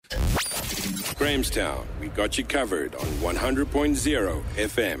Grahamstown, we got you covered on 100.0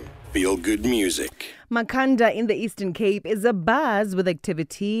 FM. Feel good music. Makhanda in the Eastern Cape is abuzz with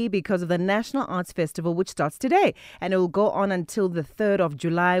activity because of the National Arts Festival, which starts today. And it will go on until the 3rd of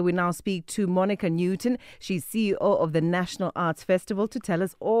July. We now speak to Monica Newton. She's CEO of the National Arts Festival to tell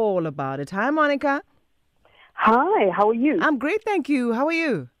us all about it. Hi, Monica. Hi, how are you? I'm great, thank you. How are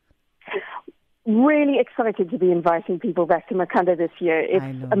you? Really excited to be inviting people back to Makhanda this year.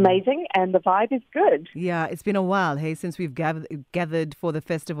 It's amazing and the vibe is good. Yeah, it's been a while, hey, since we've gathered for the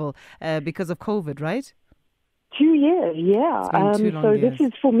festival because of COVID, right? 2 years, yeah. It's been 2 long so years. this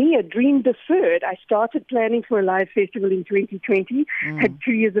is, for me, a dream deferred. I started planning for a live festival in 2020, had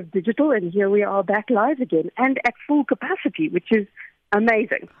 2 years of digital, and here we are back live again and at full capacity, which is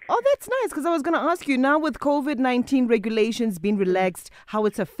amazing. Oh, that's nice, because I was going to ask you, now with COVID-19 regulations being relaxed, how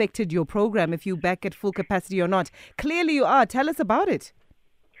it's affected your program, if you're back at full capacity or not. Clearly you are. Tell us about it.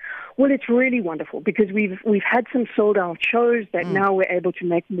 Well, it's really wonderful because we've had some sold-out shows that now we're able to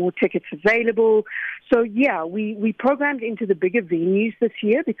make more tickets available. So, yeah, we programmed into the bigger venues this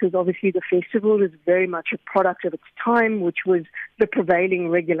year because obviously the festival is very much a product of its time, which was the prevailing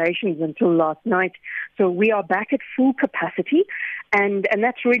regulations until last night. So we are back at full capacity, and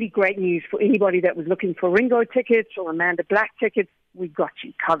that's really great news for anybody that was looking for Ringo tickets or Amanda Black tickets. We got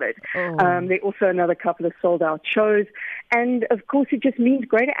you covered. There are also another couple of sold-out shows. And, of course, it just means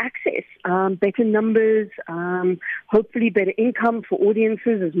greater access, better numbers, hopefully better income for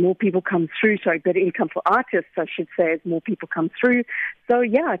audiences as more people come through. Sorry, better income for artists, I should say, as more people come through. So,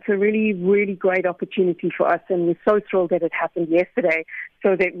 yeah, it's a really, really great opportunity for us. And we're so thrilled that it happened yesterday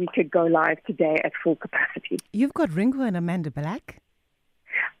so that we could go live today at full capacity. You've got Ringo and Amanda Black?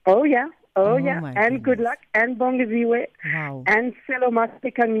 Oh, yeah. Oh, yeah, goodness. and Good Luck, and Bongaziwe, and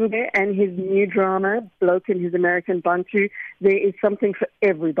Selomasi Kangube, and his new drama, Bloke and His American Bantu. There is something for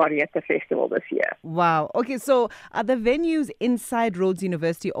everybody at the festival this year. Wow. Okay, so are the venues inside Rhodes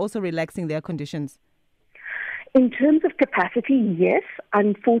University also relaxing their conditions? In terms of capacity, yes.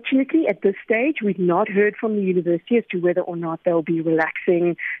 Unfortunately, at this stage, we've not heard from the university as to whether or not they'll be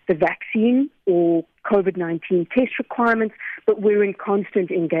relaxing the vaccine or COVID-19 test requirements, but we're in constant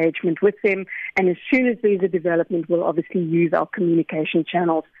engagement with them. And as soon as there's a development, we'll obviously use our communication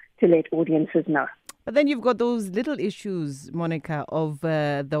channels to let audiences know. But then you've got those little issues, Monica, of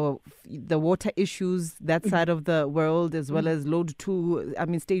the water issues, that side of the world, as well as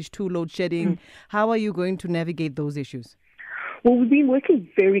stage 2 load shedding. How are you going to navigate those issues? Well, we've been working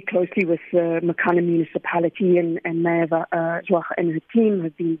very closely with the Makhanda municipality, and Mayor Zwacha and her team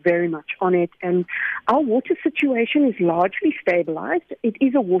have been very much on it. And our water situation is largely stabilized. It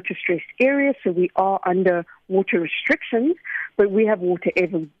is a water-stressed area, so we are under water restrictions, but we have water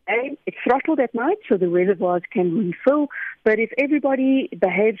every day. It's throttled at night, so the reservoirs can refill. But if everybody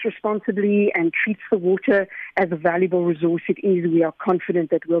behaves responsibly and treats the water as a valuable resource it is, we are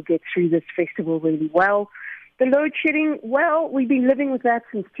confident that we'll get through this festival really well. The load shedding, well, we've been living with that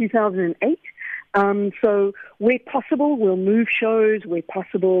since 2008. So where possible, we'll move shows. Where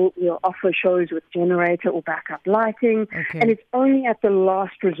possible, we'll offer shows with generator or backup lighting. Okay. And it's only at the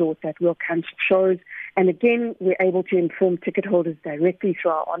last resort that we'll cancel shows. And again, we're able to inform ticket holders directly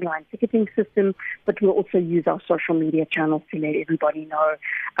through our online ticketing system, but we'll also use our social media channels to let everybody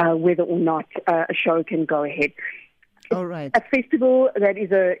know whether or not a show can go ahead. All right. A festival that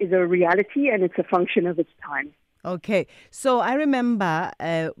is a reality, and it's a function of its time. Okay. So I remember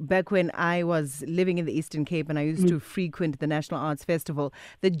back when I was living in the Eastern Cape and I used to frequent the National Arts Festival,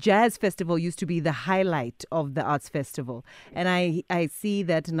 the Jazz Festival used to be the highlight of the Arts Festival. And I see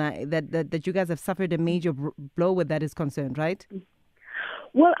that that you guys have suffered a major blow where that is concerned, right?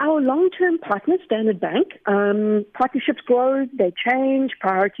 Well, our long-term partner, Standard Bank, partnerships grow, they change,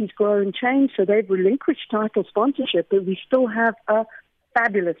 priorities grow and change, so they've relinquished title sponsorship, but we still have a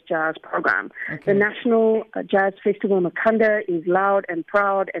fabulous jazz program. Okay. The National Jazz Festival Makhanda is loud and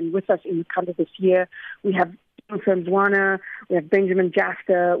proud, and with us in Makhanda this year, we have from Zwana, we have Benjamin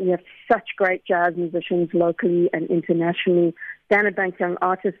Jasta, we have such great jazz musicians locally and internationally. Standard Bank Young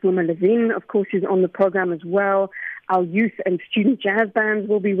Artist Wilma Levine, of course, is on the program as well. Our youth and student jazz bands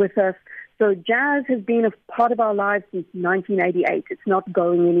will be with us. So jazz has been a part of our lives since 1988. It's not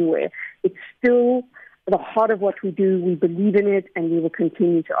going anywhere. It's still the heart of what we do. We believe in it, and we will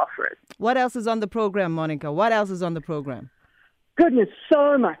continue to offer it. What else is on the program, Monica? What else is on the program? Goodness,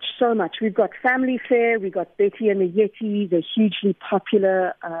 so much, so much. We've got Family Fair, we've got Betty and the Yeti, the hugely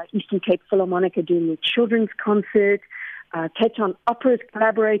popular Eastern Cape Philharmonic are doing a children's concert. Cape Town Opera is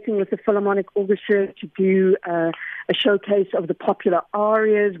collaborating with the Philharmonic Orchestra to do a showcase of the popular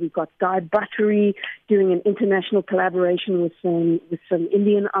arias. We've got Guy Buttery doing an international collaboration with some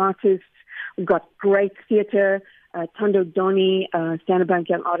Indian artists. We've got great theatre. Tando Doni, Standard Bank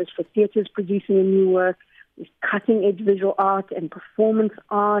Young Artist for Theatre, is producing a new work. There's cutting-edge visual art and performance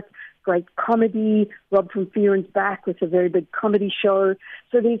art, great comedy. Rob from Fearon's back with a very big comedy show.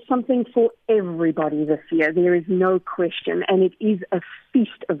 So there's something for everybody this year. There is no question. And it is a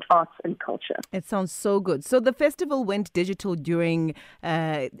feast of arts and culture. It sounds so good. So the festival went digital during,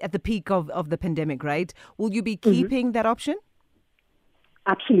 at the peak of the pandemic, right? Will you be keeping that option?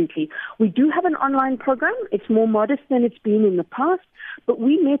 Absolutely. We do have an online program. It's more modest than it's been in the past, but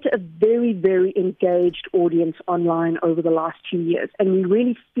we met a very, very engaged audience online over the last 2 years. And we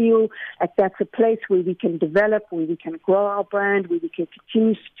really feel like that's a place where we can develop, where we can grow our brand, where we can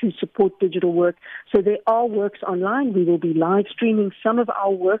continue to support digital work. So there are works online. We will be live streaming some of our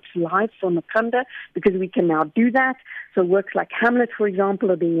works live from Makhanda because we can now do that. So works like Hamlet, for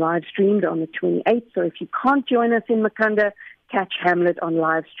example, are being live streamed on the 28th. So if you can't join us in Makhanda, catch Hamlet on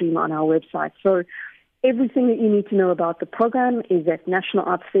live stream on our website. So everything that you need to know about the program is at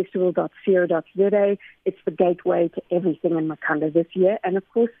nationalartsfestival.co.za. It's the gateway to everything in Makhanda this year, and of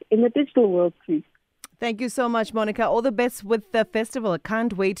course in the digital world too. Thank you so much, Monica. All the best with the festival. I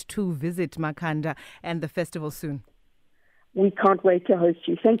can't wait to visit Makhanda and the festival soon. We can't wait to host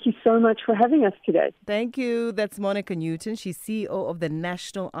you. Thank you so much for having us today. Thank you. That's Monica Newton. She's CEO of the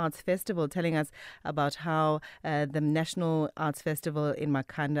National Arts Festival, telling us about how the National Arts Festival in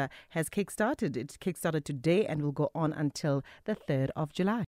Makhanda has kickstarted. It kickstarted today and will go on until the 3rd of July.